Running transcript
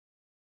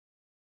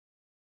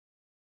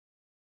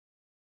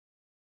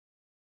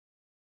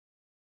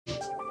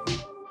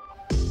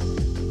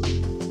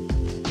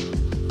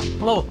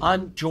Hello,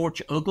 I'm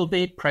George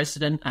Ogilvie,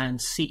 President and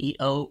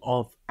CEO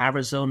of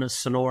Arizona's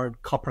Sonoran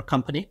Copper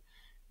Company.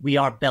 We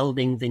are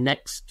building the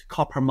next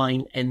copper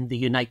mine in the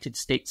United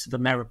States of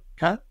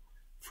America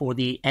for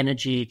the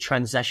energy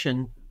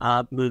transition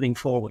moving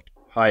forward.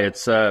 Hi,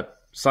 it's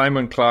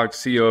Simon Clarke,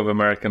 CEO of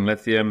American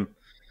Lithium.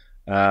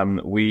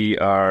 We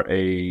are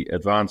an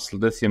advanced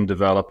lithium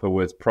developer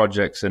with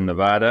projects in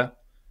Nevada,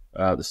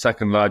 the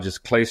second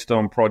largest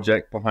claystone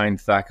project behind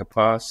Thacker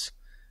Pass,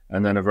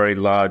 and then a very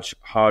large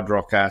hard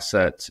rock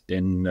asset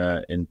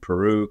in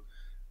Peru.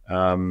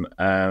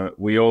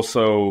 We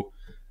also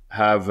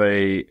have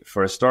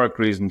for historic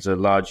reasons, a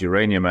large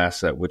uranium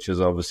asset, which is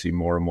obviously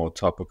more and more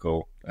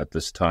topical at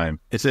this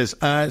time. It is.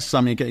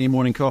 Sam, you get your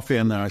morning coffee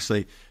in there, I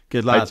see.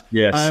 Good lad.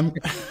 Yes.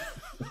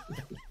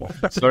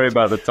 Sorry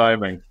about the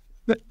timing.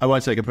 I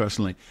won't take it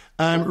personally.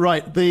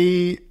 Right.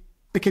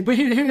 Okay, but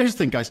here's the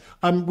thing, guys.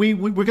 We're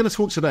going to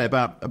talk today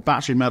about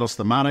battery metals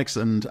thematics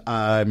and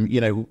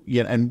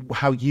and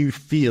how you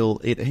feel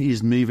it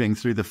is moving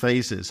through the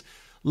phases.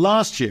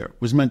 Last year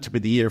was meant to be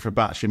the year for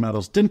battery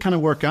metals. Didn't kind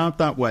of work out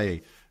that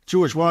way.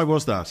 George, why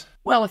was that?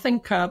 Well, I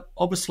think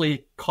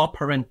obviously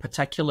copper in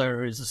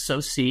particular is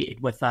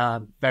associated with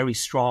a very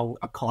strong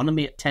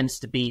economy. It tends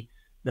to be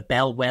the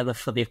bellwether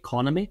for the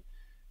economy.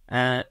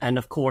 And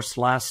of course,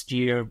 last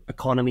year,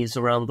 economies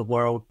around the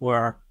world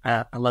were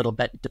a little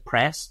bit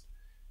depressed.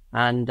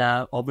 And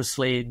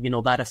obviously,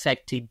 that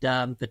affected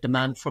the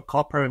demand for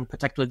copper and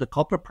particularly the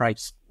copper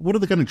price. What are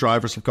the kind of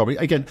drivers of copper?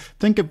 Again,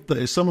 think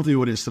of some of the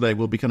audience today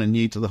will be kind of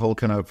new to the whole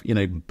kind of,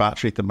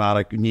 battery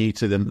thematic, new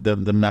to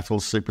the metal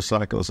super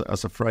cycle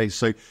as a phrase.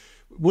 So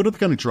what are the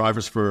kind of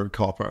drivers for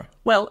copper?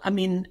 Well, I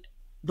mean,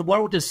 the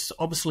world has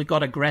obviously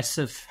got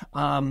aggressive,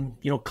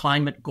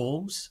 climate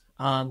goals.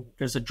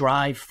 There's a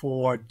drive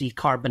for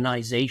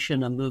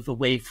decarbonization and move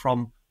away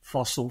from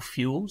fossil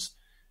fuels.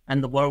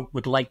 And the world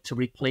would like to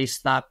replace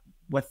that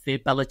with the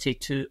ability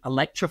to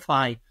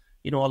electrify,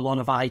 a lot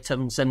of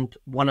items. And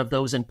one of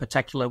those in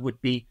particular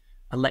would be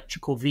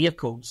electrical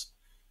vehicles.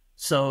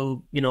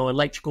 So,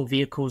 electrical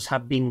vehicles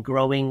have been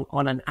growing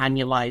on an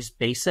annualized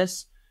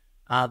basis.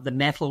 The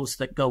metals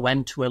that go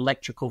into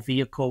electrical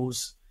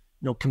vehicles,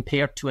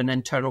 compared to an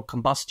internal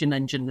combustion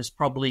engine, there's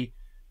probably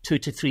 2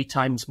 to 3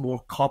 times more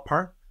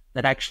copper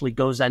that actually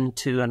goes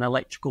into an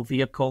electrical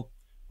vehicle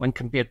when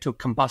compared to a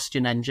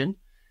combustion engine.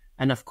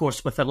 And of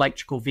course, with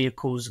electrical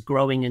vehicles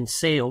growing in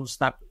sales,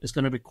 that is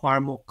going to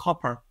require more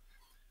copper.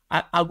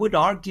 I would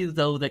argue,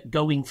 though, that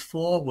going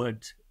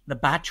forward, the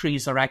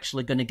batteries are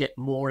actually going to get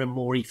more and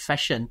more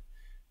efficient,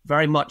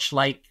 very much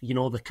like,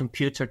 the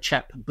computer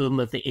chip boom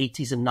of the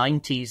 80s and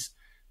 90s.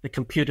 The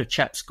computer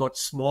chips got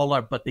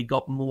smaller, but they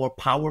got more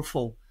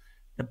powerful.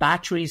 The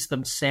batteries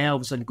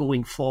themselves and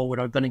going forward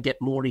are going to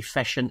get more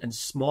efficient and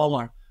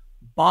smaller.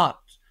 But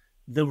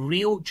the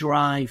real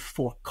drive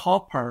for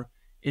copper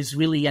is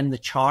really in the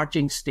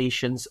charging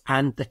stations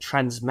and the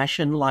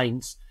transmission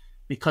lines,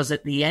 because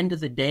at the end of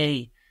the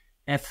day,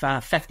 if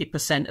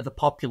 50% of the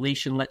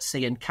population, let's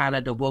say in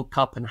Canada, woke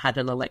up and had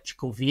an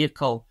electrical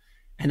vehicle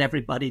and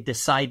everybody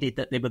decided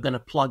that they were going to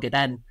plug it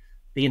in,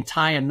 the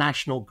entire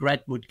national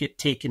grid would get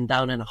taken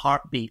down in a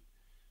heartbeat.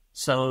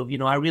 So,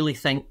 I really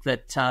think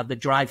that the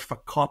drive for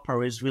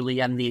copper is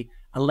really in the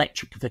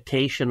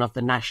electrification of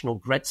the national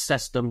grid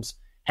systems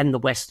in the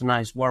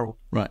westernized world.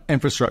 Right,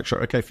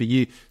 infrastructure. Okay, for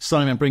you,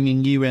 Simon,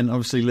 bringing you in,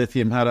 obviously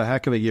lithium had a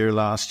heck of a year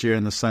last year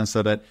in the sense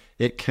that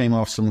it came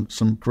off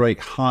some great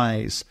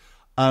highs.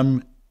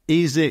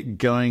 Is it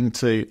going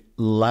to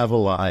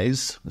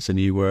levelize, that's a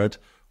new word,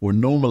 or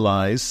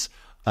normalize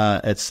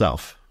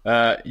itself?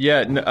 I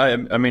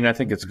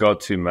think it's got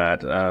to,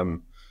 Matt.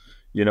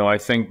 I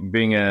think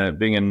being a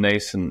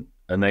nascent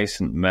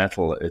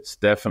metal, it's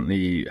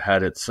definitely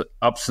had its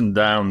ups and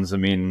downs. I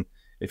mean,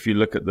 if you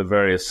look at the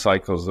various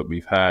cycles that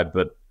we've had,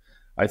 but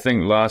I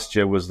think last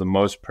year was the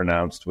most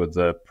pronounced, with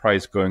the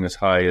price going as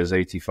high as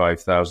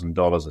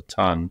 $85,000 a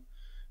ton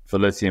for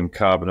lithium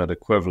carbonate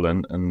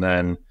equivalent. And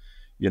then,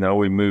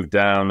 we moved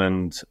down,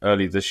 and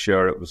early this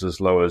year it was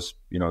as low as,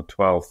 $12,000,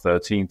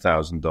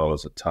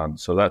 $13,000 a ton.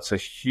 So that's a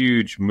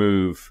huge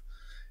move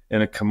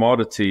in a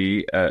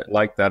commodity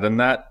like that.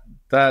 And I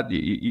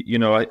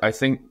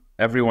think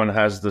everyone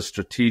has the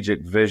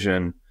strategic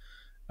vision.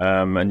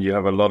 And you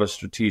have a lot of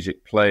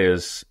strategic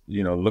players,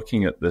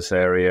 looking at this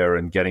area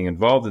and getting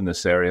involved in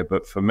this area.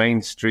 But for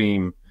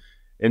mainstream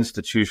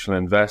institutional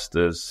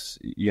investors,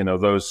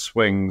 those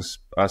swings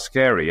are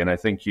scary. And I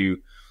think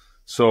you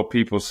saw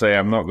people say,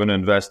 I'm not going to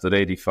invest at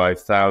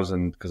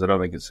 85,000 because I don't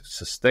think it's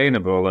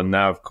sustainable. And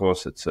now, of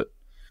course, it's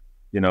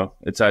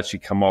actually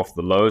come off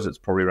the lows. It's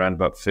probably around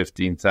about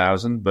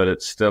 15,000, but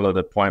it's still at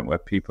a point where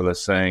people are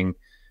saying,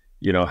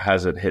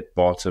 has it hit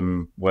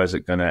bottom? Where's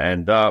it going to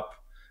end up?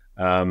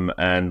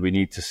 And we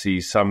need to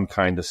see some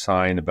kind of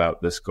sign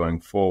about this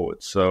going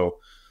forward. So,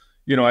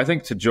 I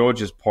think to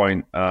George's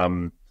point,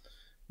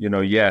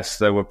 yes,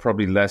 there were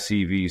probably less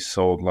EVs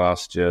sold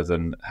last year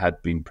than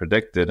had been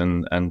predicted,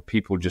 and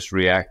people just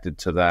reacted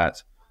to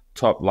that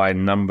top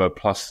line number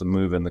plus the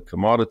move in the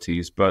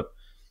commodities. But,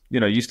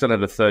 you still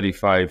had a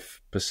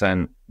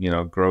 35%,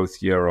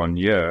 growth year on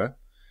year.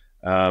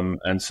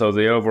 And so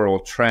the overall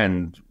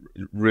trend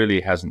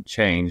really hasn't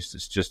changed.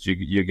 It's just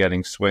you're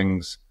getting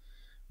swings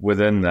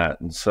within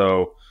that. And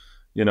so,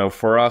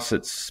 for us,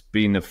 it's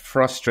been a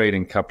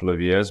frustrating couple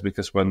of years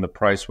because when the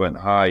price went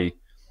high,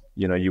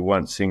 you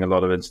weren't seeing a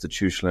lot of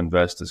institutional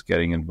investors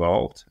getting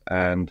involved.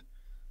 And,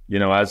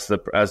 as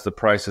the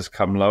prices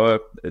come lower,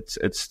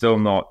 it's still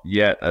not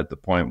yet at the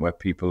point where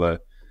people are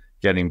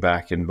getting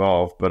back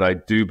involved, but I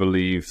do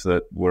believe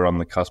that we're on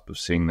the cusp of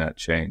seeing that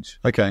change.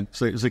 Okay,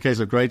 so it was a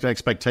case of great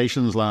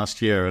expectations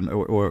last year,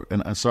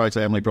 and sorry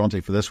to Emily Bronte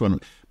for this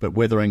one, but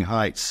withering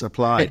heights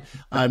applied.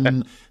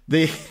 George,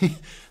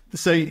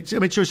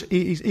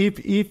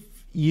 if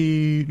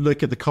you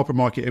look at the copper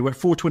market, we're at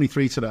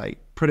 423 today,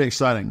 pretty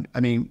exciting.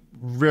 I mean,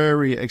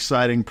 very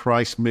exciting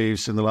price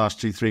moves in the last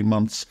 2-3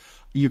 months.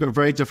 You've got a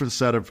very different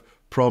set of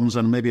problems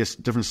and maybe a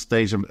different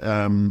stage of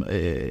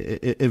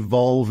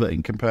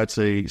evolving compared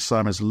to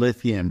Simon's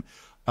lithium.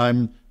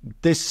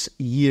 This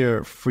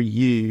year for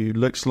you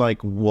looks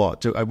like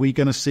what? Are we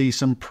going to see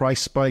some price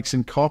spikes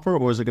in copper,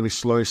 or is it going to be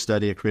slow,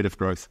 steady, accretive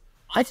growth?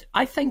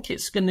 I think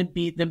it's going to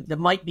be, there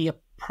might be a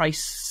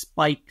price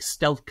spike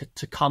still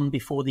to come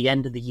before the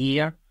end of the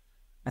year.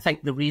 I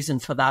think the reason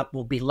for that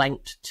will be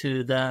linked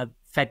to the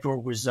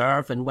Federal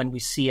Reserve and when we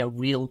see a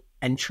real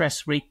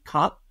interest rate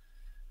cut.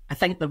 I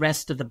think the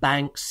rest of the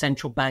banks,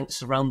 central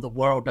banks around the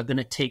world are going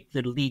to take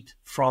the lead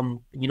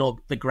from,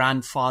 the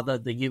grandfather,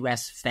 the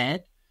US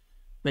Fed.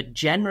 But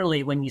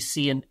generally, when you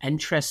see an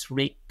interest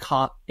rate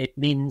cut, it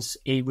means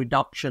a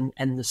reduction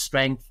in the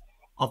strength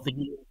of the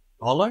US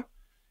dollar.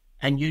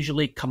 And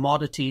usually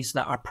commodities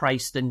that are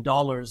priced in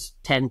dollars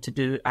tend to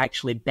do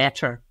actually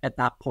better at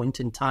that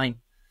point in time.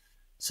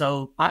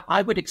 So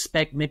I would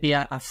expect maybe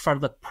a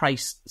further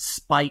price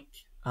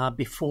spike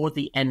before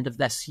the end of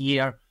this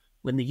year,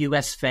 when the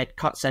US Fed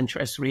cuts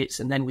interest rates,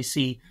 and then we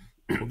see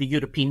the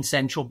European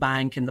Central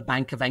Bank and the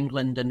Bank of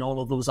England and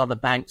all of those other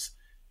banks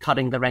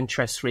cutting their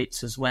interest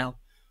rates as well.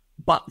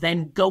 But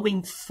then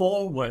going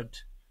forward,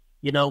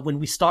 when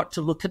we start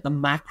to look at the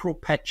macro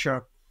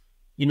picture,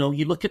 you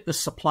look at the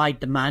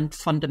supply-demand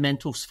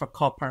fundamentals for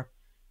copper.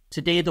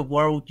 Today, the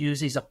world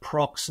uses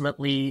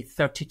approximately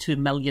 32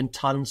 million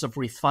tons of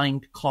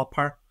refined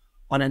copper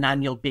on an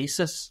annual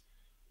basis.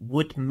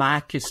 Wood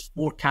Mac is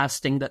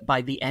forecasting that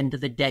by the end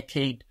of the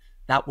decade,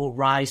 that will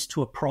rise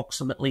to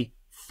approximately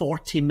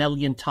 40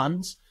 million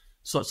tons.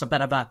 So it's a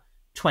bit of a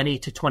 20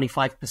 to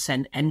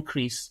 25%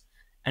 increase.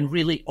 And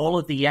really, all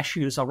of the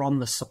issues are on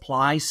the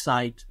supply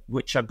side,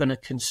 which are going to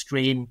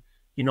constrain,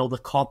 the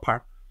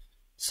copper.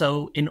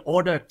 So in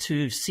order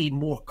to see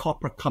more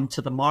copper come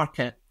to the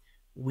market,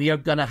 we are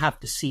going to have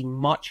to see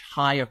much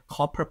higher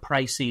copper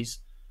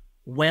prices,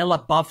 well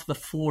above the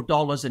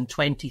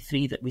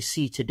 $4.23 that we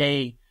see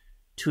today,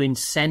 to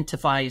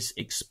incentivize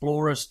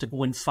explorers to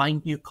go and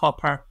find new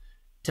copper,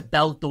 to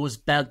build those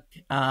big,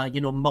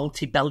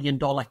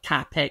 multi-billion-dollar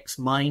capex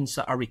mines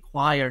that are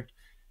required,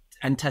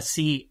 and to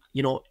see,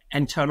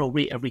 internal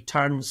rate of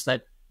returns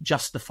that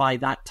justify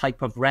that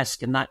type of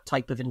risk and that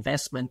type of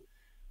investment.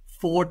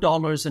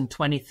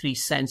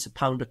 $4.23 a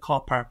pound of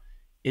copper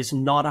is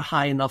not a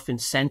high enough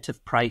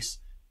incentive price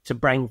to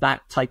bring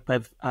that type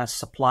of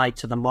supply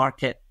to the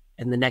market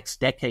in the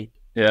next decade.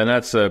 Yeah, and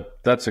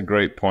that's a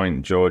great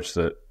point, George,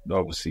 that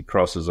obviously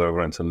crosses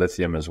over into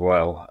lithium as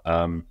well.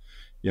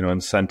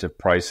 Incentive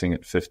pricing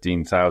at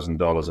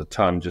 $15,000 a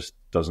ton just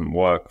doesn't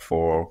work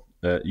for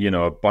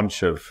a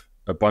bunch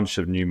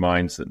of new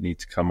mines that need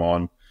to come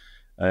on.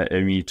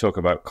 You talk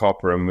about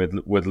copper,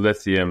 and with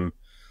lithium,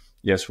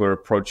 yes, we're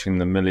approaching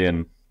the 1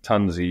 million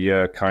tons a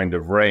year kind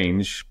of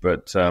range,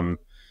 but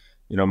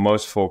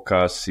most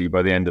forecasts see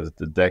by the end of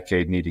the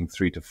decade needing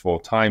 3 to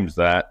 4 times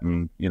that,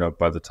 and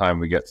by the time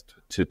we get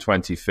to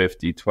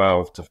 2050,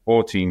 12 to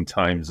 14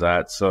 times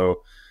that.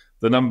 So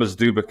the numbers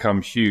do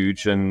become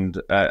huge,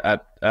 and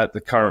at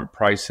the current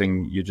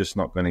pricing, you're just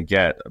not going to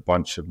get a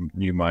bunch of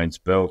new mines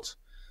built.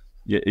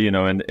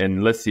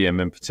 In lithium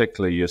in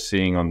particular, you're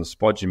seeing on the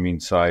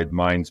spodumene side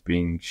mines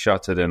being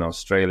shuttered in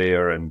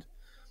Australia and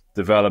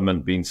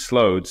development being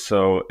slowed.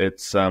 So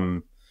it's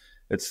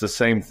the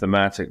same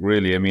thematic,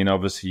 really. I mean,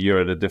 obviously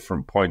you're at a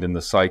different point in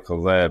the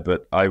cycle there,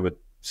 but I would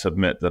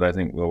submit that I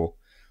think we'll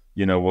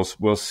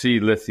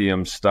see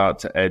lithium start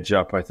to edge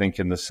up, I think,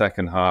 in the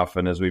second half,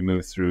 and as we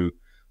move through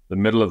the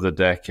middle of the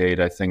decade,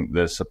 I think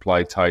the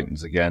supply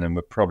tightens again, and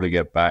we'll probably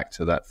get back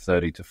to that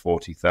 $30,000 to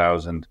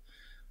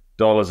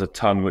 $40,000 a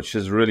ton, which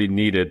is really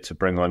needed to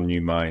bring on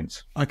new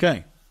mines.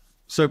 Okay,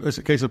 so it's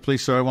a case of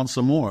please, sir, I want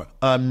some more.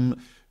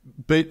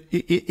 But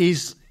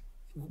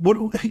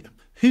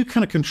who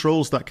kind of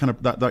controls that kind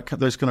of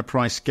those kind of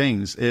price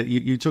gains?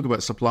 You talk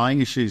about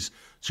supplying issues,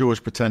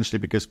 George, potentially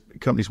because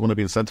companies want to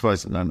be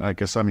incentivized, and I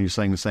guess Simon, you're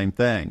saying the same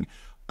thing.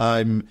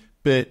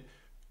 But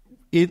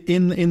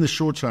in the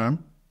short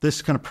term,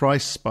 this kind of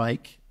price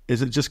spike,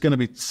 is it just going to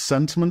be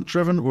sentiment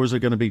driven, or is it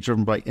going to be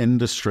driven by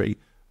industry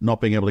not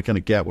being able to kind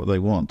of get what they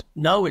want?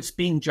 No, it's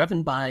being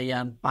driven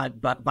by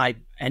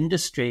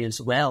industry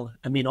as well.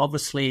 I mean,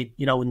 obviously,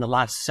 in the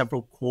last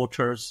several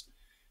quarters,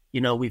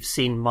 we've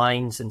seen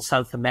mines in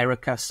South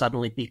America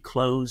suddenly be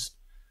closed.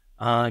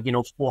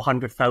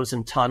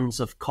 400,000 tons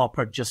of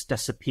copper just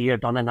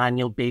disappeared on an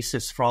annual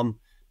basis from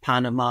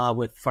Panama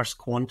with First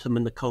Quantum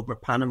and the Cobre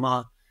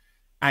Panama.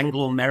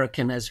 Anglo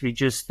American has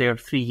reduced their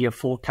 3-year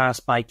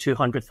forecast by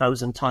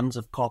 200,000 tons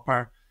of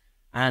copper.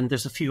 And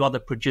there's a few other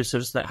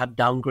producers that have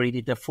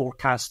downgraded their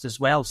forecast as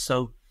well.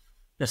 So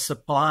the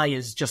supply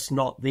is just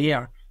not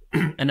there.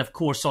 And of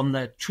course, on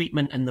the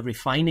treatment and the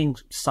refining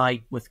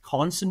side with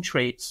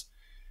concentrates,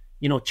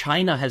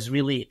 China has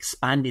really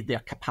expanded their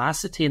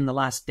capacity in the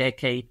last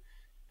decade.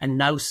 And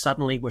now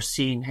suddenly we're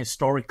seeing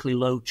historically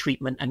low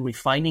treatment and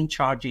refining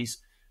charges.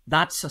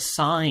 That's a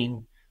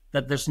sign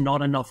that there's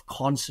not enough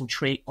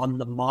concentrate on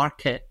the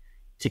market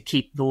to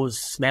keep those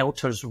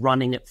smelters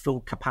running at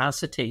full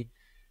capacity.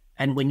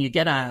 And when you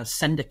get a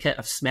syndicate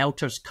of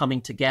smelters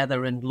coming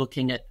together and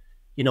looking at,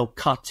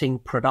 cutting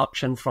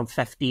production from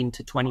 15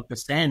 to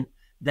 20%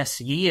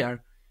 this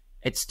year,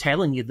 it's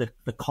telling you that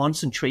the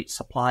concentrate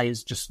supply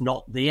is just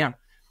not there.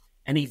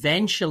 And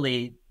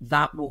eventually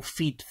that will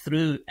feed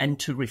through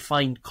into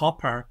refined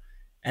copper,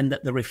 and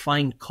that the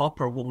refined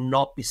copper will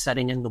not be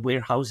sitting in the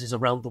warehouses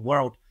around the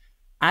world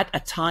at a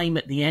time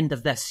at the end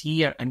of this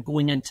year and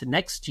going into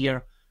next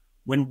year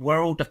when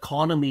world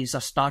economies are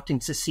starting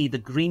to see the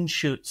green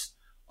shoots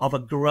of a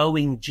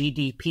growing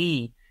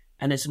GDP.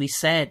 And as we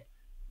said,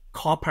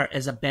 copper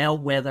is a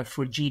bellwether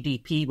for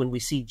GDP. When we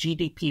see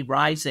GDP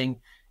rising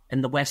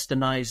in the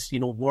westernized,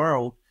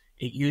 world,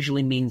 it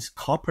usually means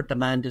copper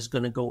demand is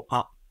going to go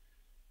up.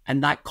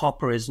 And that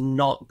copper is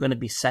not going to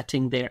be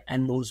sitting there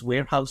in those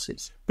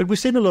warehouses. But we've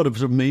seen a lot of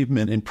sort of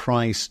movement in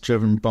price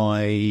driven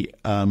by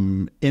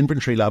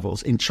inventory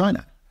levels in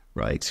China,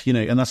 right?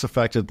 And that's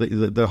affected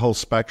the whole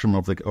spectrum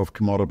of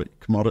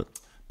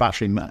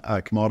battery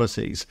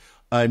commodities.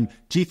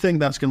 Do you think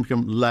that's going to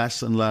become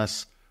less and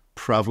less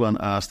prevalent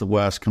as the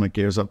West kind of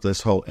gears up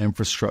this whole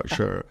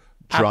infrastructure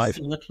drive?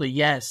 Absolutely,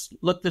 yes.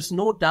 Look, there's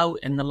no doubt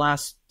in the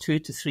last 2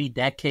 to 3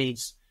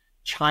 decades,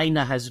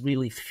 China has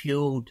really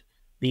fueled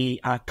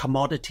the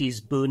commodities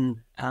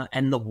boom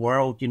in the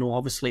world.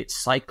 Obviously it's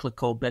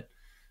cyclical, but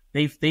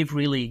they've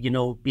really,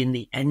 been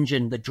the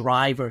engine, the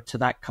driver to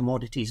that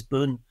commodities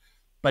boom.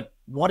 But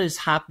what is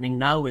happening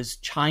now is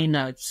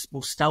China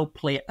will still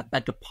play a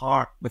big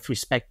part with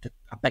respect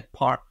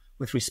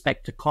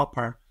to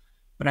copper,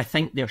 but I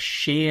think their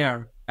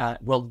share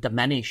will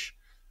diminish.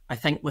 I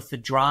think with the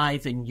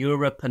drive in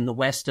Europe and the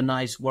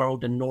westernized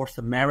world and North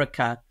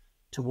America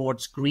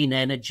towards green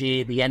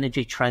energy, the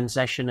energy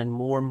transition, and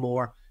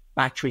more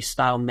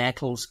battery-style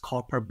metals,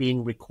 copper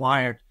being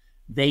required,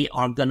 they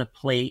are going to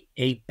play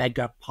a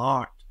bigger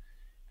part.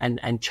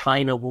 And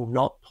China will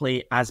not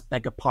play as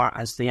big a part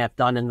as they have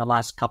done in the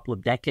last couple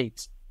of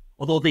decades,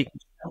 although they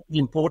are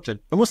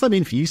important. And what's that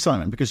mean for you,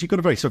 Simon? Because you've got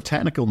a very sort of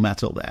technical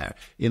metal there,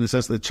 in the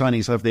sense that the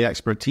Chinese have the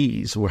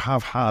expertise, or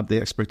have had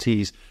the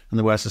expertise, and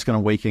the West is kind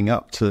of waking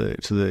up to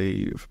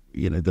the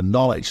the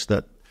knowledge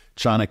that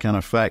China can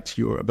affect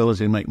your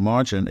ability to make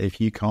margin if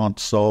you can't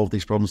solve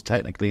these problems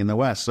technically in the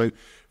West. So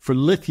for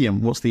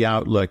lithium, what's the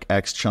outlook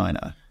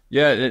ex-China?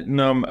 Yeah,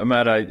 no,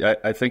 Matt,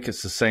 I think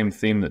it's the same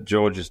theme that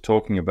George is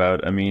talking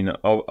about. I mean,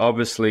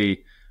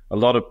 obviously, a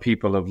lot of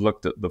people have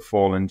looked at the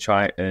fall in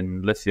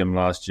lithium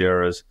last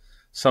year as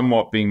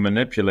somewhat being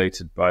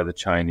manipulated by the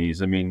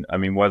Chinese. I mean,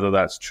 whether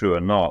that's true or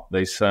not,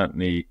 they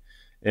certainly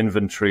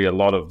inventory a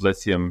lot of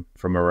lithium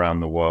from around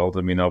the world.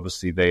 I mean,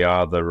 obviously, they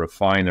are the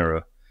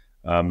refiner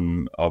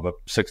of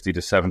 60 to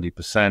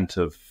 70%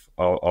 of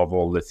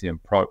all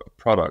lithium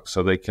products,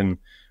 so they can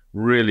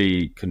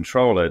really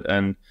control it.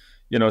 And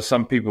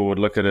some people would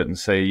look at it and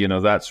say,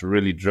 that's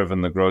really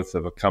driven the growth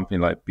of a company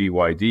like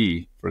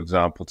BYD, for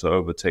example, to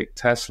overtake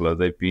Tesla.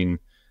 They've been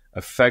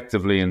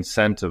effectively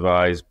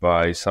incentivized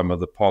by some of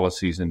the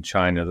policies in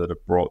China that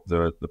have brought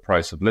the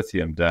price of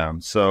lithium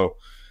down. So,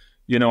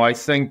 I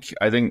think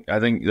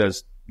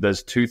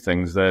there's two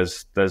things.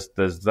 There's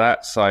that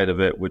side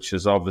of it, which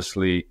is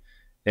obviously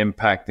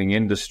impacting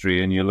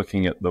industry, and you're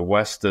looking at the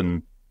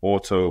Western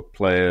auto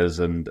players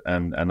and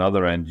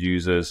other end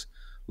users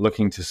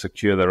looking to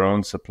secure their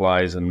own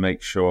supplies and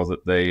make sure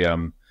that they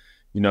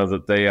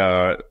that they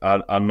are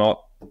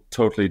not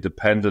totally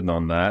dependent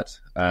on that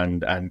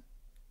and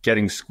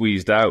getting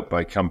squeezed out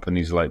by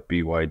companies like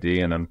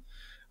BYD. And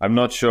I'm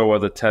not sure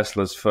whether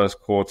Tesla's first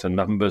quarter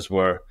numbers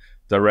were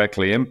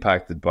directly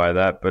impacted by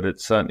that, but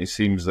it certainly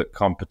seems that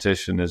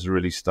competition is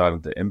really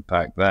starting to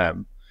impact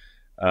them.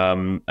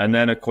 And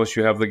then, of course,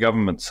 you have the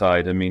government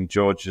side. I mean,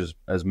 George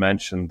has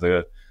mentioned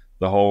the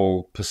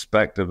whole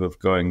perspective of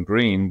going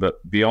green,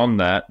 but beyond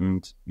that,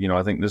 and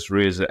I think this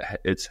rears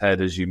its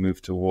head as you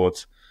move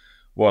towards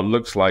what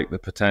looks like the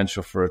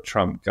potential for a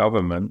Trump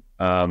government,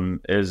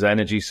 is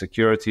energy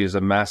security is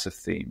a massive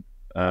theme,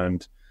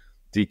 and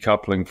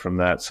decoupling from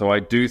that. So I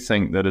do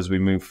think that as we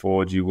move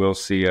forward, you will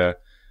see a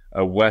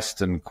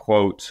Western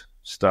quote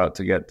start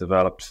to get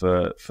developed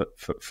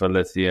for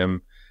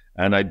lithium,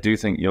 And I do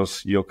think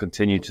you'll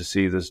continue to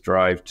see this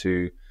drive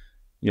to,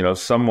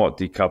 somewhat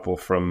decouple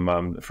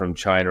from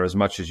China as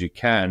much as you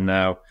can.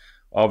 Now,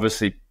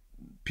 obviously,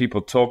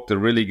 people talked a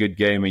really good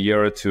game a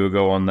year or two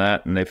ago on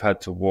that, and they've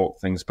had to walk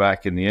things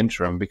back in the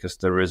interim because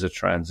there is a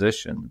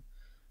transition.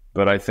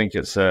 But I think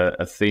it's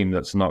a theme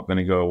that's not going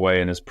to go away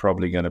and is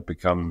probably going to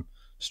become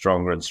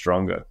stronger and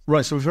stronger.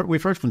 Right. So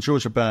we've heard from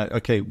George about,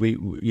 okay, we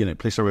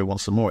police everybody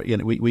wants some more.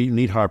 We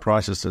need higher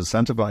prices to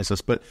incentivize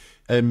us. But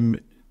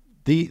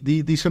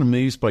these sort of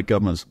moves by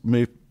governments,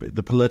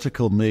 the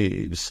political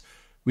moves,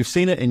 we've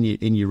seen it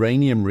in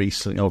uranium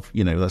recently.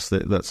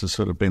 That's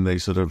sort of been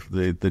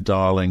the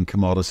darling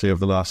commodity of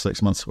the last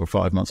 6 months or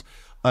 5 months.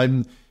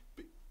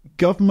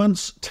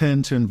 Governments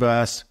tend to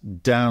invest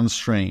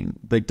downstream.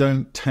 They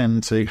don't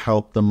tend to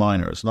help the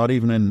miners, not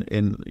even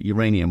in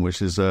uranium,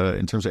 which is,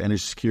 in terms of energy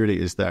security,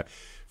 is there.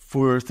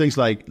 For things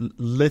like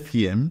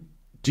lithium,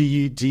 do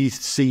you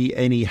see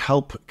any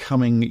help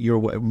coming your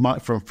way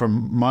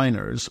from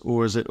miners,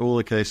 or is it all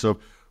a case of,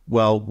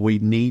 well, we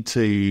need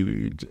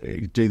to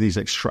do these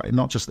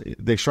not just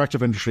the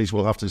extractive industries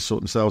will have to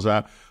sort themselves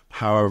out.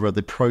 However,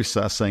 the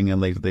processing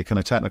and the kind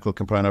of technical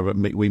component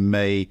of it, we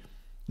may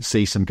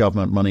see some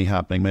government money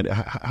happening.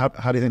 How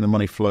do you think the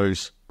money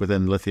flows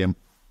within lithium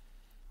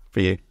for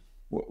you?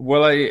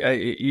 Well,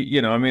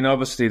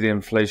 obviously the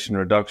Inflation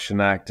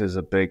Reduction Act is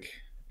a big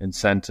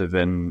incentive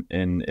in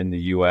the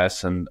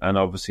US, and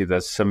obviously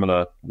there's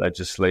similar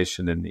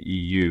legislation in the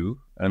EU.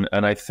 And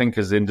I think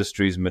as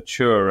industries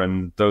mature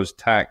and those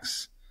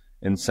tax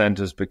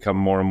incentives become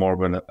more and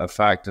more of a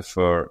factor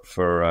for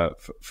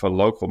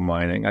local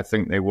mining, I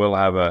think they will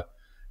have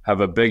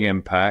a big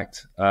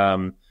impact.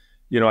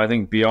 I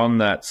think beyond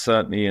that,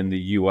 certainly in the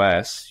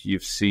US,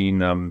 you've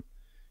seen a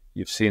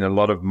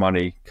lot of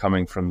money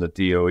coming from the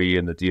DOE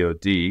and the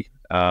DOD,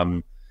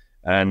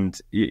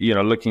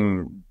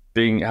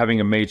 having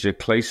a major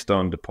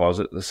claystone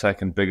deposit, the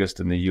second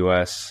biggest in the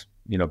US,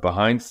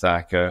 behind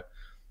Thacker.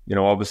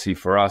 Obviously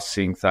for us,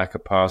 seeing Thacker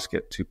Pass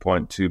get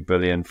 $2.2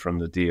 billion from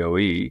the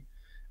DOE,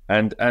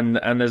 and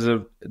there's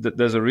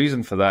a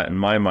reason for that in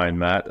my mind,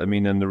 Matt. I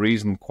mean, and the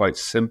reason quite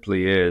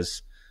simply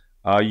is,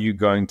 are you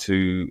going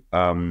to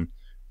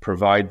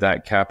provide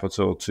that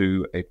capital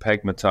to a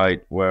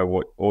pegmatite where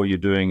all you're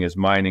doing is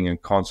mining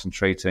and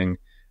concentrating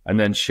and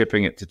then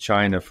shipping it to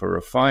China for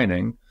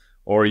refining?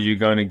 Or are you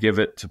going to give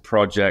it to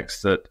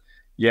projects that,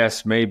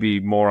 yes, may be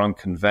more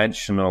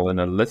unconventional in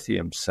a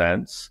lithium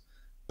sense,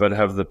 but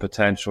have the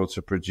potential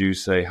to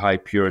produce a high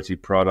purity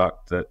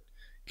product that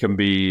can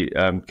be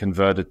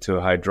converted to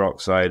a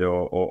hydroxide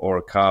or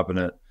a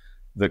carbonate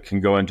that can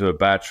go into a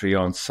battery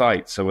on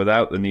site? So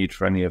without the need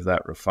for any of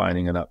that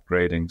refining and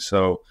upgrading.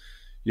 So,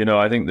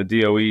 I think the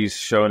DOE's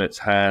shown its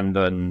hand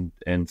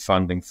in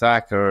funding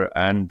Thacker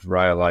and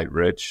Rhyolite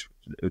Ridge,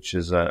 which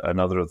is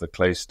another of the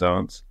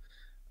claystones.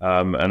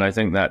 And I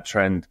think that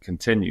trend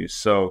continues.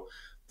 So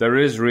there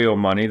is real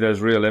money.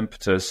 There's real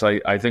impetus.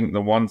 I think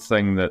the one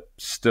thing that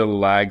still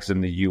lags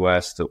in the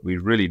US that we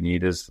really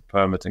need is the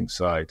permitting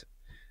side.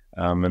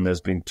 And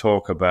there's been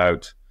talk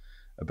about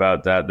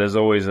that. There's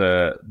always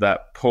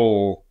that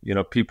pull,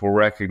 people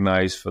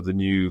recognize for the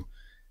new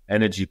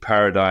energy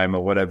paradigm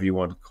or whatever you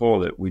want to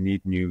call it, we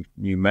need new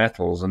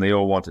metals, and they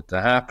all want it to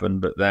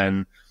happen. But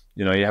then,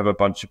 you have a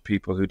bunch of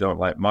people who don't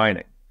like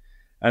mining.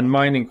 And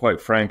mining,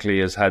 quite frankly,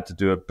 has had to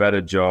do a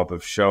better job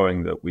of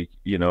showing that we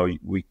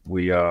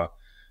are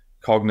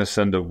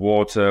cognizant of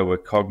water, we're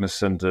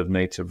cognizant of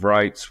native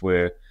rights,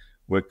 we're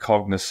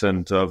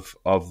cognizant of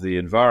the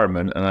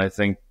environment. And I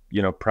think,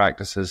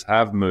 practices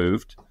have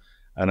moved.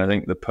 And I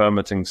think the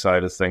permitting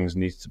side of things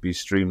needs to be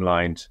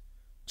streamlined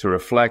to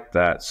reflect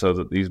that, so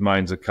that these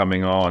mines are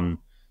coming on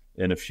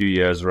in a few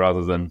years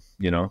rather than,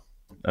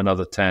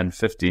 another 10,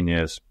 15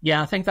 years.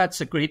 Yeah, I think that's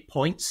a great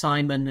point,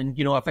 Simon. And,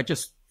 if I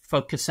just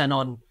focus in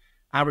on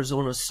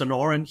Arizona's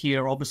Sonoran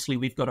here, obviously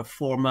we've got a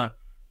former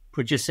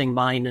producing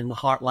mine in the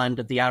heartland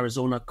of the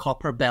Arizona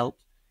copper belt.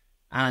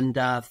 And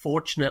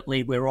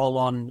fortunately, we're all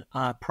on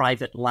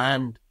private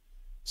land.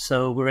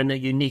 So we're in a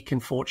unique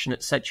and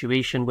fortunate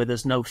situation where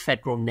there's no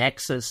federal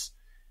nexus.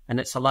 And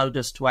it's allowed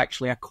us to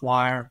actually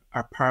acquire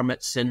our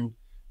permits in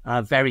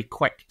a very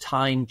quick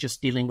time,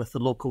 just dealing with the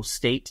local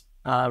state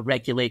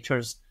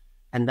regulators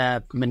and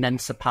the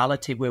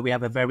municipality, where we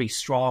have a very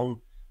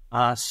strong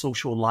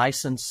social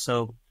license.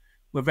 So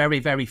we're very,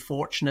 very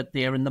fortunate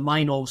there. And the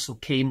mine also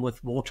came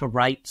with water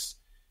rights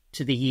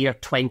to the year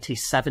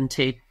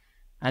 2070.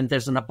 And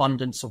there's an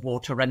abundance of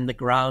water in the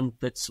ground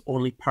that's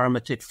only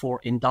permitted for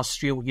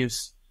industrial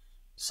use.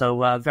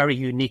 So a very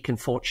unique and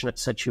fortunate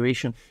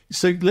situation.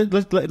 So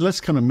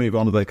let's kind of move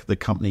on to the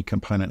company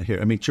component here.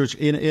 I mean, George,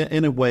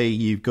 in a way,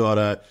 you've got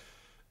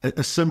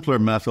a simpler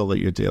metal that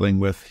you're dealing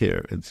with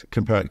here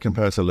compared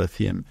to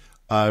lithium.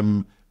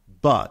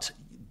 But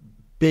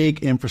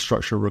big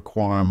infrastructure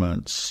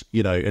requirements,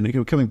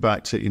 and coming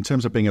back to, in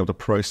terms of being able to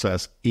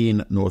process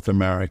in North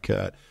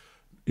America,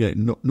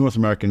 North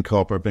American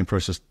copper being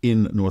processed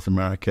in North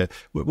America,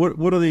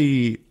 what are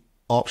the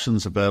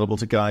options available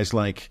to guys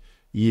like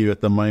you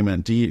at the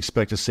moment? Do you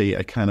expect to see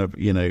a kind of,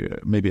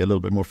 maybe a little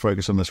bit more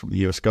focus on this from the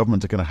US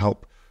government to kind of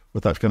help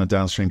with that kind of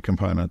downstream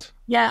component?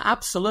 Yeah,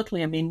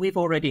 absolutely. I mean, we've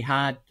already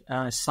had,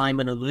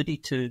 Simon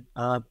alluded to,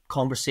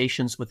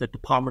 conversations with the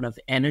Department of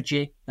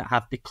Energy that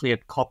have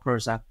declared copper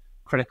as a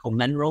critical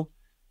mineral.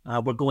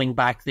 We're going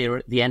back there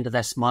at the end of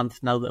this month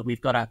now that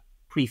we've got a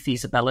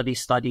pre-feasibility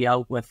study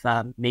out with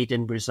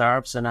maiden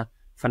reserves and a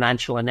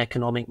financial and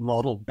economic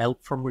model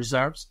built from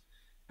reserves.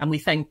 And we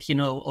think,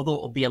 although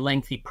it'll be a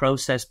lengthy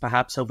process,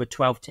 perhaps over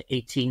 12 to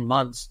 18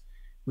 months,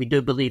 we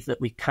do believe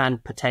that we can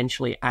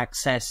potentially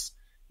access,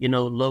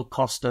 low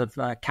cost of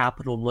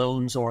capital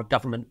loans or a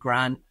government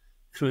grant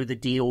through the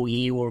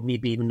DOE or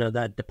maybe even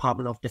the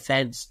Department of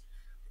Defense.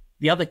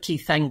 The other key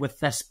thing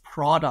with this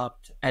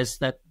product is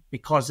that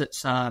because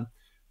it's a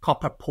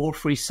copper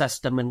porphyry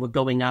system and we're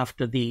going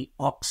after the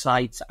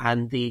oxides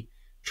and the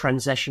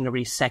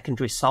transitionary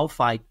secondary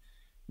sulfide,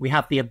 we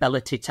have the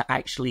ability to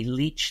actually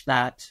leach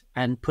that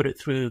and put it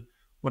through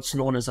what's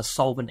known as a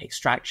solvent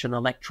extraction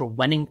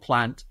electrowinning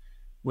plant,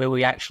 where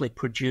we actually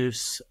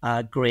produce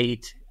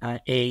grade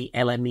A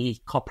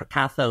LME copper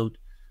cathode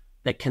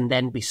that can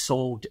then be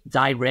sold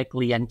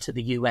directly into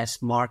the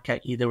US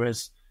market, either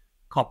as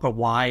copper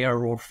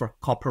wire or for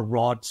copper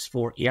rods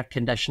for air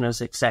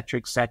conditioners,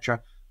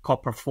 etc.,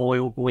 copper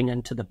foil going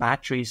into the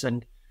batteries.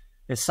 And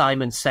as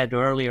Simon said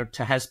earlier,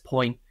 to his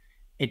point,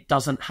 it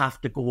doesn't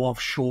have to go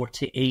offshore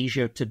to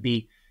Asia to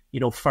be,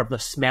 further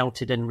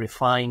smelted and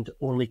refined,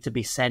 only to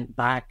be sent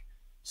back.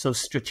 So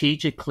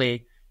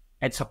strategically,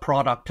 it's a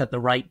product at the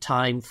right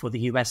time for the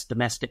US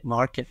domestic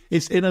market.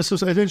 It's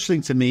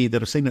interesting to me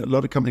that I've seen a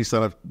lot of companies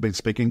that I've been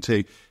speaking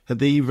to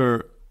have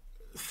either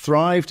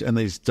thrived in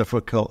these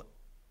difficult,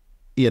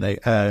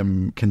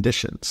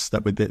 conditions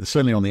that would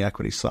certainly on the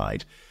equity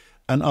side,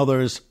 and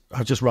others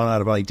have just run out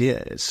of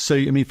ideas. So,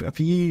 I mean,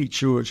 for you,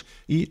 George,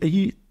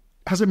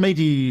 has it made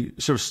you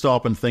sort of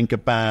stop and think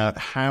about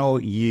how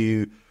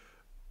you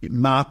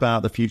map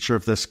out the future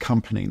of this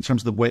company in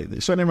terms of the way,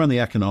 certainly around the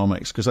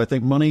economics, because I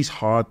think money's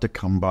hard to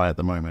come by at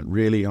the moment,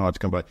 really hard to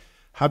come by.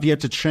 Have you had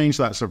to change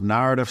that sort of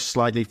narrative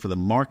slightly for the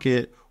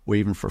market or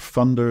even for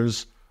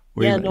funders?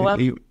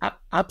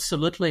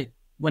 Absolutely.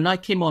 When I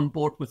came on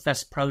board with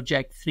this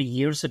project 3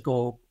 years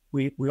ago,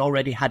 we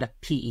already had a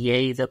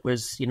PEA that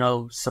was,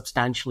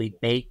 substantially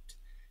baked,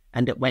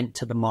 and it went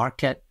to the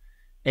market.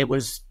 It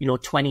was,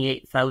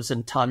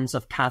 28,000 tons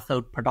of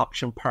cathode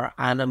production per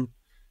annum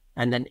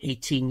and an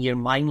 18-year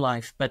mine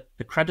life. But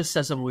the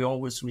criticism we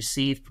always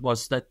received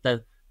was that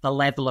the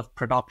level of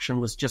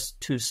production was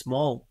just too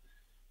small.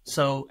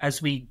 So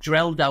as we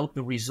drilled out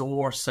the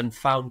resource and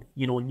found,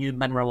 new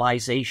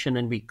mineralization,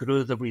 and we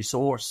grew the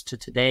resource to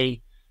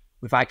today,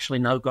 we've actually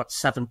now got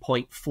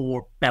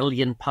 7.4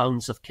 billion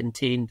pounds of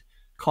contained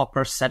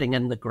copper sitting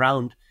in the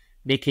ground,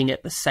 making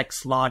it the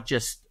sixth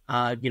largest,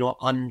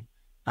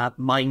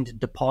 mined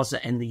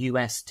deposit in the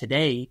US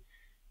today.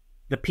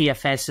 The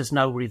PFS is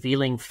now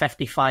revealing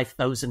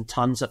 55,000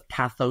 tons of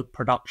cathode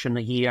production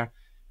a year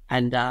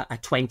and a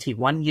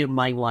 21-year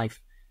mine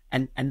life.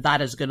 And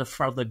that is going to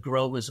further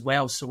grow as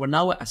well. So we're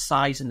now at a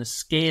size and a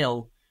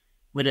scale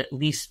where at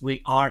least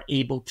we are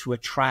able to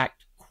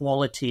attract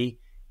quality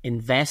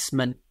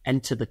investment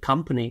into the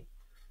company.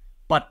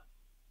 But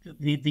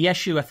the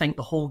issue I think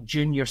the whole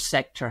junior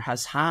sector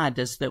has had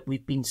is that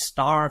we've been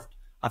starved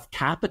of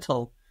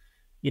capital.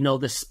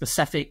 The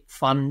specific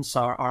funds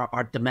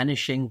are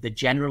diminishing. The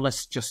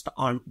generalists just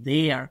aren't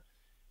there.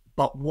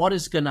 But what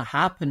is going to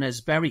happen is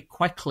very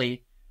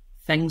quickly,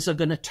 things are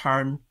going to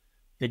turn.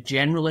 The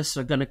generalists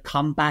are going to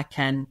come back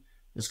in.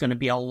 There's going to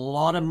be a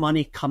lot of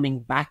money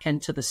coming back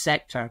into the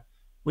sector,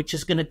 which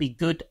is going to be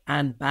good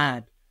and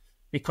bad,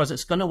 because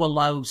it's going to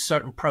allow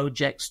certain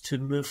projects to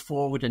move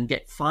forward and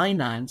get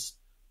financed.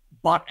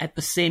 But at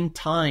the same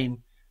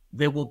time,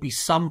 there will be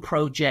some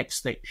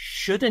projects that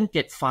shouldn't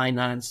get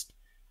financed,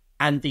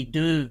 and they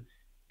do,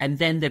 and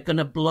then they're going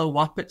to blow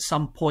up at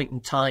some point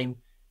in time,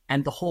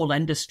 and the whole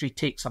industry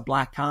takes a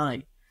black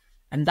eye.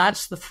 And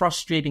that's the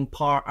frustrating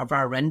part of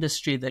our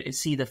industry, that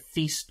it's either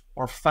feast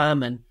or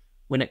famine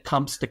when it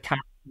comes to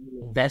capital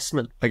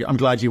investment. I'm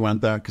glad you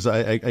went there, because I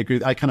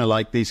agree. I kind of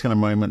like these kind of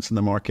moments in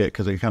the market,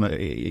 because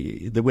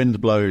the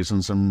wind blows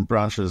and some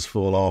branches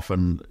fall off,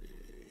 and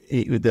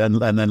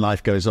then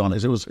life goes on.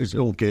 It's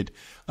all good.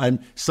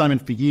 Simon,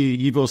 for you,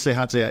 you've also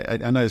had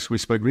to, I know we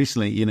spoke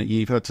recently,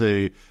 you've had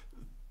to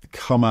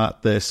come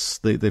at this,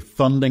 the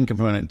funding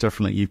component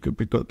differently. You've got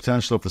the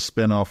potential of the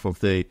spin-off of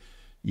the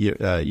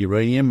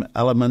uranium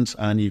element,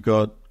 and you've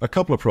got a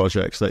couple of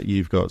projects that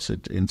you've got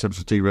in terms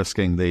of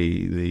de-risking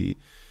the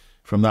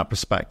from that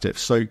perspective.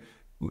 So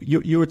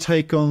your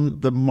take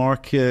on the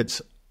market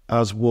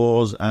as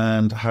was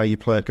and how you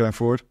play it going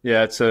forward?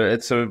 Yeah,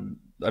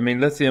 I mean,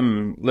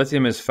 lithium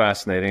is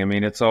fascinating. I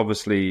mean, it's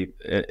obviously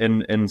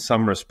in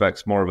some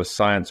respects more of a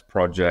science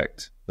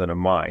project than a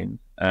mine.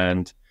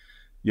 And,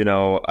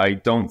 I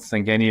don't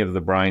think any of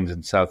the brines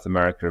in South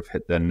America have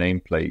hit their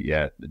nameplate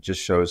yet. It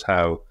just shows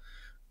how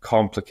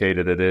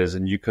complicated it is.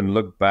 And you can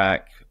look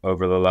back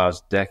over the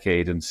last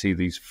decade and see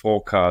these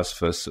forecasts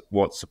for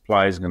what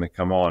supply is going to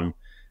come on.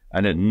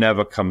 and it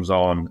never comes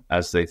on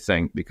as they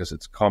think because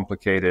it's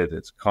complicated,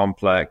 it's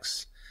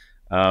complex.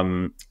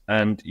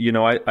 And, you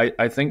know,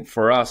 I think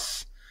for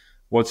us,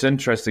 what's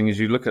interesting is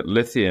you look at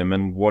lithium,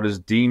 and what is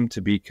deemed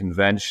to be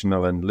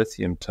conventional in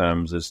lithium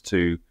terms is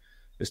to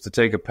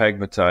take a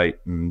pegmatite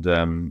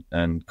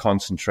and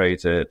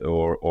concentrate it,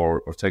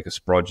 or take a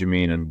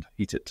spodumene and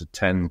heat it to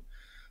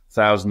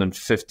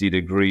 10,050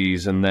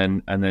 degrees, and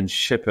then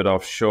ship it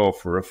offshore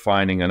for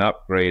refining and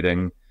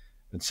upgrading,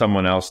 and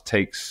someone else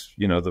takes,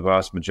 you know, the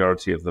vast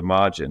majority of the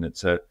margin.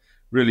 It's a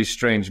really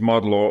strange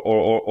model,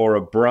 or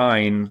a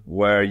brine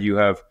where you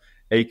have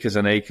acres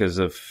and acres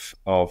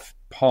of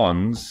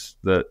ponds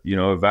that, you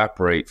know,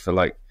 evaporate for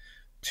like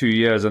 2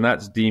 years, and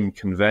that's deemed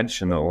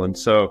conventional. And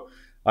so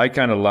I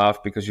kind of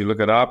laugh because you look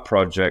at our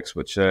projects,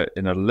 which are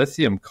in a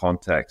lithium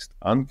context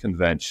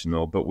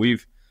unconventional, but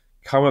we've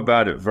come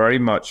about it very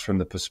much from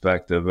the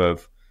perspective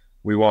of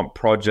we want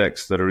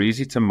projects that are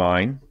easy to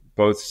mine,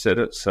 both sit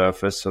at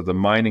surface, so the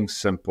mining's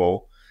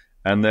simple,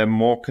 and they're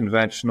more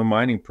conventional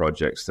mining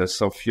projects. They're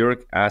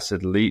sulfuric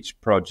acid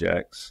leach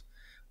projects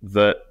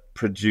that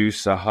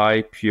produce a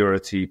high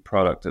purity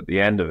product at the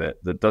end of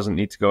it that doesn't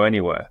need to go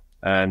anywhere.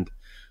 And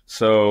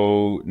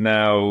so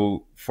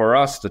now for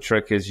us, the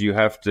trick is you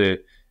have to,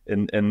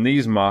 in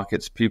these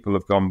markets, people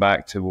have gone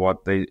back to what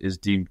is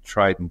deemed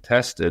tried and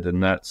tested,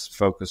 and that's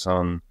focus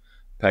on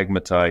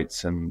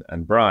pegmatites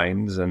and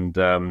brines.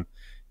 And,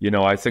 you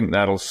know, I think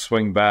that'll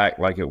swing back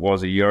like it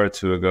was a year or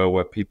two ago,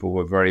 where people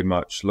were very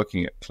much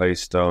looking at clay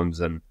stones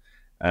and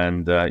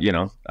you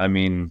know, I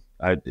mean,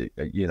 I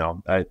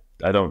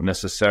don't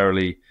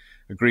necessarily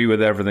agree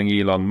with everything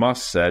Elon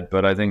Musk said,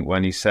 but I think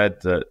when he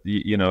said that,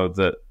 you know,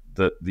 that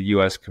the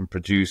US can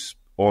produce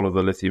all of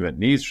the lithium it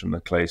needs from the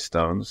clay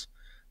stones,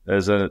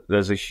 there's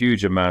a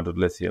huge amount of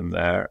lithium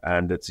there,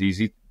 and it's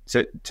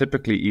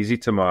typically easy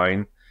to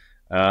mine.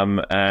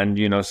 And,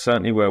 you know,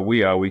 certainly where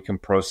we are, we can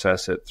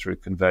process it through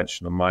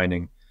conventional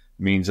mining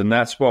means. And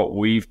that's what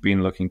we've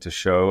been looking to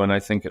show. And I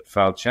think at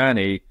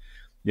Falciani,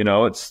 you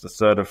know, it's the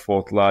third or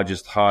fourth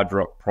largest hard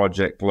rock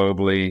project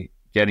globally,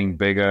 getting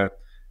bigger,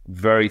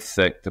 very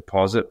thick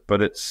deposit,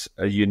 but it's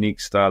a unique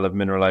style of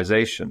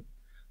mineralization.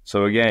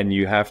 So again,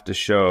 you have to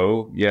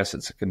show, yes,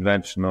 it's a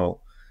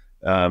conventional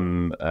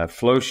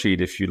flow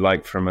sheet, if you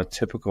like, from a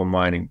typical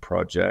mining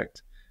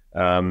project.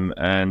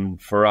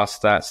 And for us,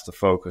 that's the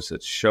focus.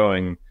 It's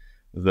showing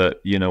that,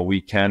 you know,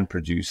 we can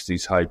produce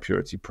these high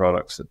purity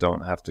products that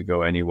don't have to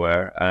go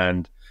anywhere.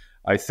 And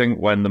I think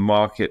when the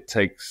market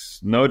takes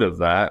note of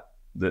that,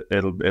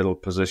 it'll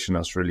position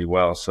us really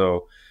well.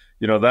 So,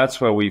 you know, that's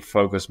where we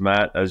focus,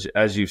 Matt.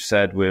 As you've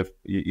said, we're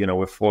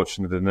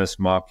fortunate in this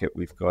market.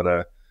 We've got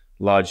a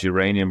large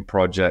uranium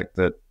project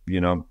that,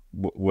 you know,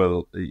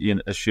 will,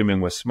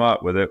 assuming we're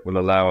smart with it, will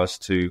allow us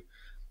to,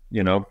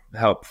 you know,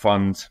 help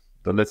fund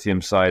the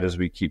lithium side as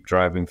we keep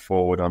driving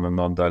forward on a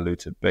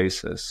non-diluted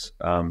basis.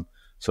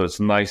 So it's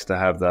nice to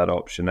have that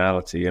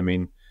optionality. I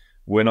mean,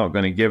 we're not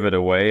going to give it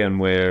away, and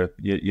we're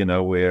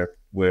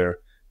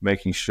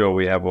making sure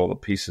we have all the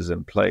pieces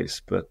in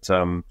place. But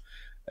and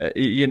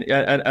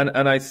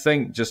I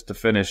think, just to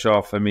finish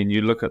off, I mean,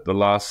 you look at the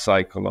last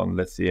cycle on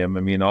lithium. I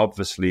mean,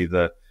 obviously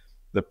the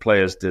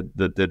players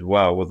that did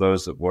well were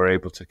those that were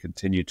able to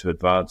continue to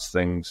advance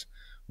things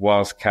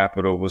whilst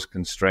capital was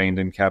constrained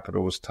and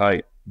capital was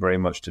tight, very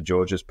much to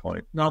George's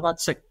point. No,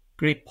 that's a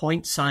great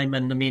point,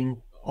 Simon. I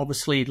mean,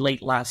 obviously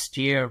late last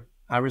year,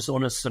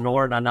 Arizona's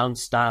Sonoran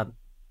announced a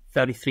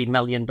 $33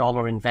 million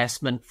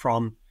investment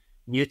from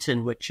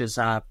Newton, which is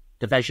a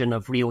division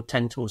of Rio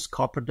Tinto's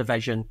copper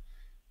division.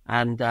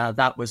 And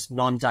that was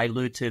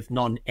non-dilutive,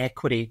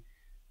 non-equity.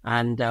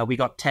 And we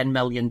got $10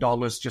 million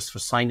just for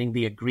signing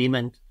the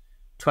agreement,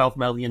 $12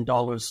 million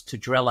to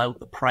drill out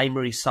the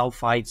primary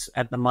sulfides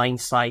at the mine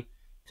site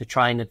to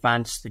try and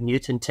advance the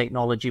Newton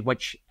technology,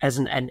 which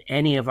isn't in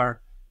any of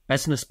our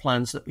business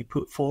plans that we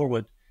put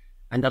forward,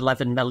 and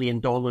 $11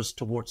 million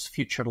towards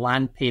future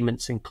land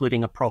payments,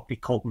 including a property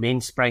called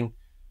Mainspring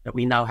that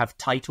we now have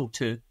title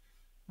to.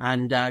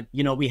 And,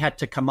 you know, we had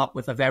to come up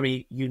with a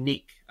very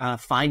unique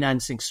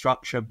financing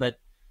structure, but,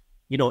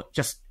 you know,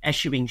 just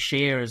issuing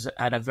shares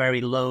at a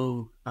very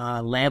low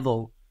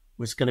level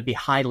was going to be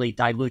highly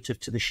dilutive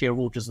to the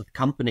shareholders of the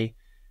company.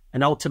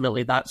 And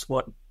ultimately, that's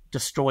what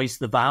destroys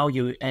the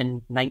value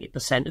in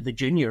 90% of the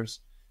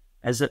juniors,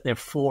 is that they're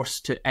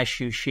forced to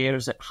issue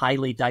shares at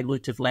highly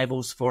dilutive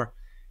levels for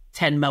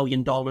 $10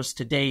 million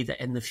today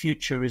that in the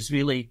future is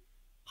really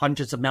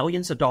hundreds of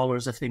millions of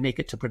dollars if they make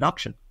it to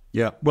production.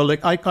 Yeah, well,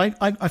 look,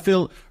 I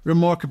feel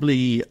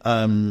remarkably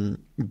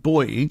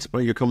buoyed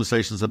by your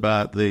conversations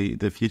about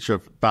the future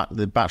of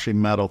the battery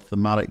metal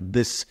thematic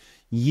this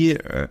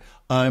year.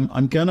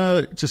 I'm going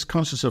to, just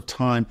conscious of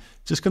time,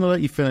 just going to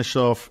let you finish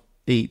off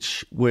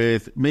each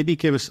with maybe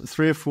give us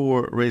 3 or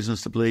 4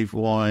 reasons to believe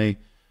why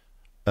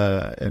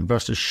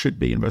investors should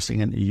be investing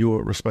in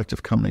your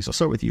respective companies. I'll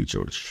start with you,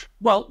 George.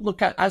 Well,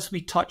 look, as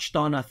we touched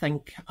on, I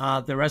think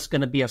there is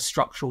going to be a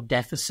structural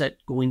deficit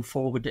going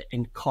forward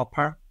in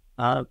copper.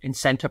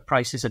 Incentive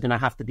prices are going to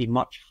have to be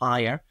much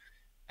higher.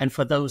 And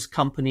for those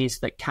companies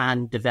that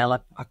can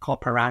develop a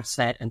copper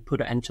asset and put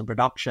it into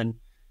production,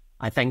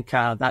 I think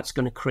that's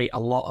going to create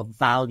a lot of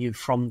value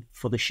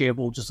for the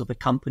shareholders of the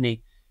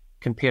company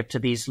compared to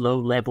these low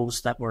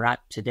levels that we're at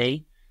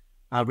today.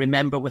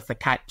 Remember, with the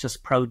Cactus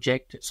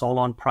project, it's all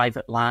on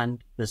private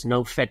land. There's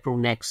no federal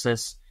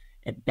nexus.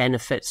 It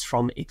benefits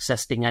from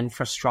existing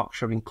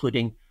infrastructure,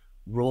 including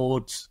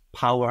roads,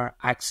 power,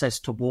 access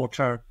to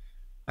water,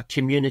 a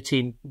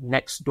community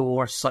next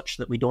door such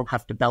that we don't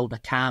have to build a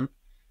camp.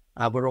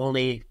 We're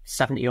only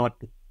 70-odd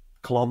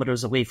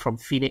kilometers away from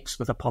Phoenix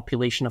with a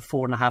population of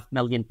 4.5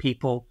 million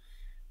people.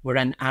 We're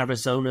in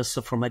Arizona,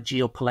 so from a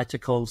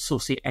geopolitical,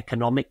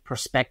 socioeconomic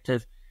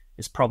perspective,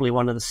 it's probably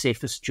one of the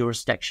safest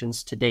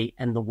jurisdictions today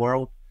in the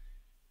world.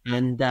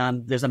 And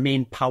there's a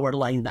main power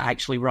line that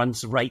actually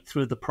runs right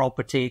through the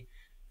property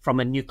from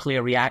a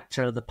nuclear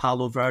reactor, the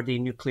Palo Verde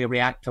nuclear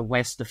reactor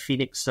west of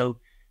Phoenix. So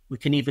we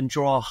can even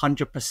draw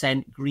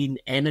 100% green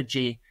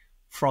energy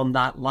from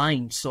that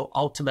line. So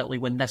ultimately,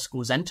 when this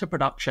goes into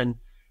production,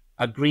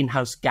 our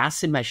greenhouse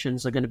gas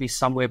emissions are going to be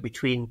somewhere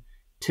between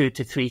 2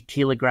 to 3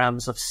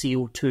 kilograms of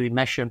CO2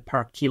 emission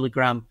per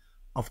kilogram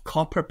of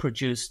copper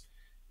produced,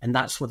 and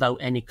that's without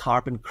any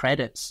carbon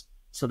credits.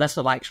 So this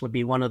will actually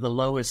be one of the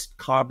lowest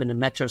carbon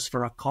emitters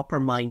for a copper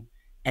mine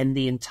in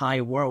the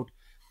entire world.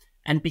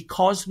 And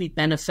because we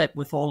benefit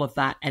with all of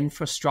that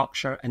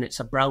infrastructure and it's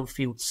a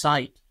brownfield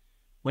site,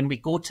 when we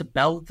go to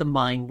build the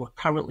mine, we're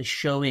currently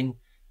showing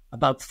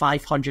about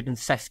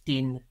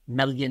 $515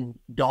 million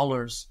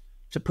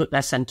to put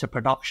this into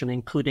production,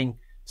 including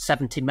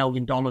 $70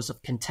 million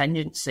of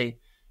contingency.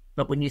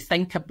 But when you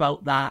think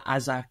about that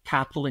as a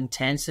capital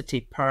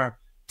intensity per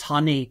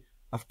tonne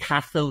of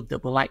cathode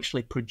that will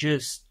actually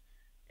produce,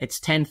 it's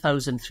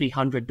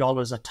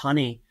 $10,300 a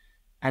tonne,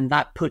 and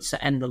that puts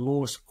it in the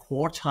lowest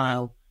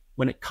quartile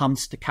when it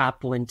comes to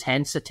capital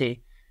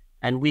intensity.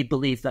 And we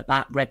believe that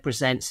that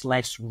represents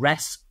less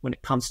risk when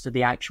it comes to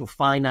the actual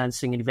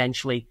financing and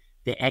eventually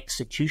the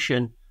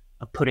execution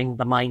of putting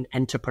the mine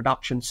into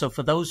production. So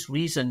for those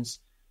reasons,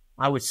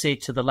 I would say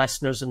to the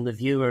listeners and the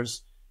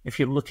viewers, if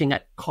you're looking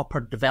at copper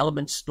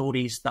development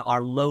stories that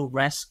are low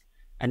risk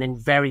and in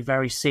very,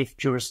 very safe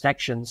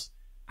jurisdictions,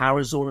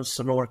 Arizona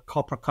Sonora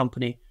Copper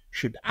Company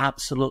should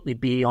absolutely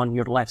be on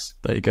your list.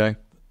 There you go.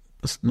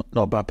 That's not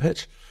a bad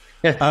pitch.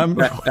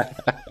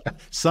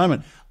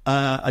 Simon,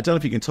 I don't know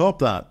if you can top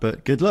that,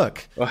 but good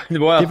luck.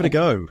 Well, give it a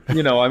go.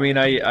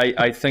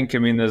 I think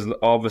there's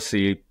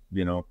obviously,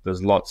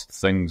 there's lots of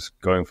things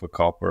going for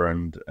copper,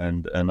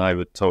 and I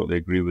would totally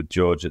agree with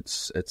George. It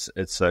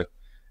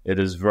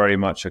is very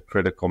much a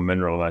critical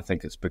mineral, and I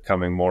think it's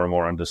becoming more and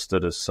more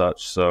understood as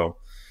such. So,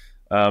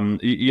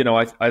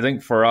 I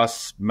think for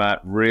us,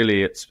 Matt,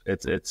 really,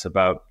 it's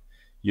about,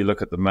 you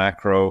look at the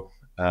macro.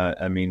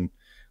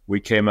 We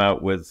came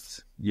out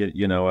with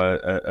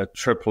a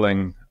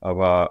tripling of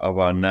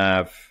our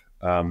NAV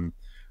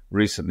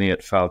recently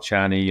at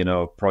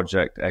Falciani.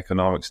 Project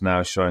economics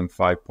now showing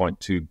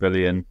 $5.2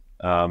 billion.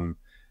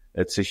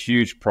 It's a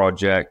huge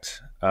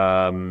project.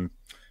 Earlier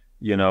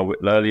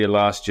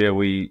last year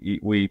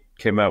we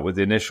came out with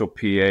the initial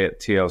PA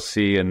at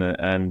TLC, and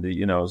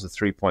it was a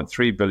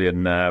 $3.3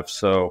 billion NAV.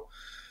 So,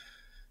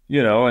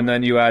 and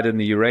then you add in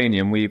the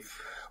uranium,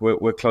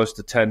 we're close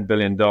to $10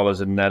 billion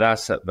in net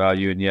asset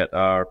value, and yet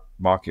our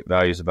market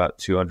value is about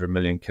 200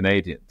 million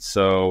Canadian.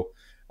 So,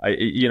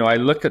 I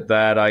look at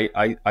that.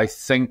 I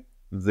think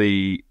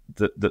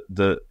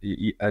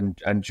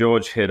and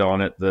George hit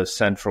on it. The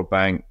central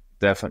bank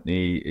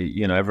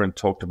definitely. Everyone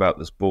talked about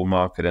this bull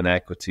market in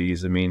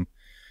equities.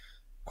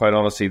 Quite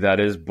honestly, that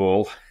is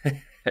bull.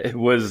 It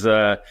was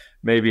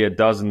maybe a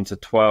dozen to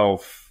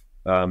 12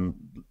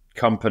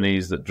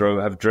 companies that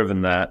have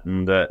driven that,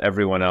 and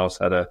everyone else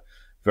had a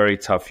very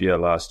tough year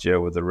last year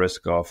with the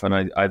risk off.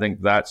 And I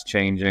think that's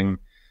changing.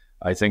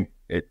 I think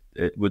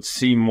it would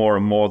seem more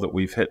and more that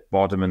we've hit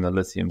bottom in the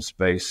lithium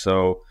space.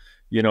 So,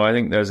 I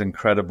think there's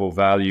incredible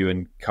value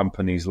in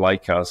companies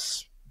like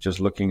us just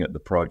looking at the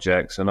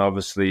projects. And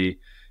obviously,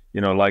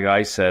 like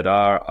I said,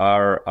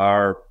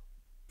 our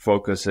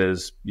focus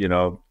is,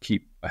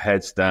 keep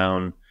heads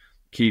down,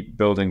 keep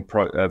building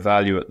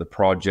value at the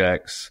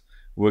projects.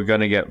 We're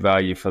going to get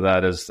value for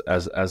that as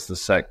the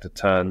sector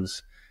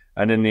turns.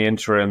 And in the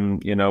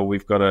interim,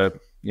 we've got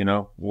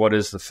what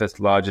is the 5th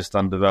largest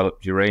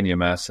undeveloped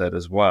uranium asset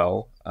as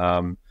well,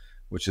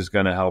 which is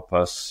going to help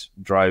us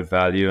drive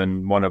value.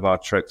 And one of our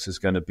tricks is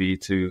going to be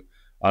to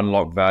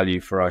unlock value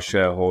for our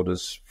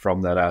shareholders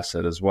from that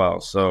asset as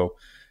well. So,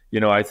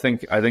 I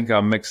think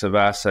our mix of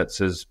assets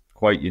is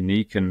quite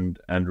unique and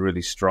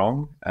really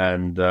strong.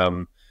 And,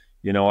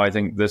 I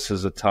think this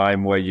is a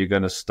time where you're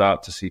going to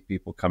start to see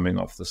people coming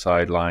off the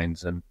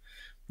sidelines and,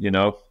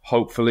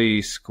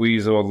 hopefully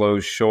squeeze all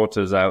those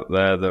shorters out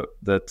there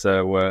that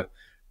were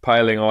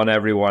piling on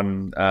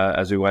everyone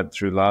as we went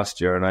through last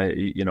year. And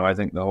I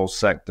think the whole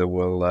sector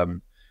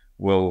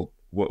will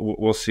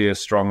see a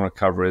strong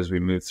recovery as we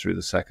move through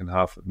the second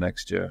half of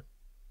next year.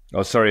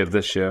 Of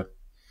this year.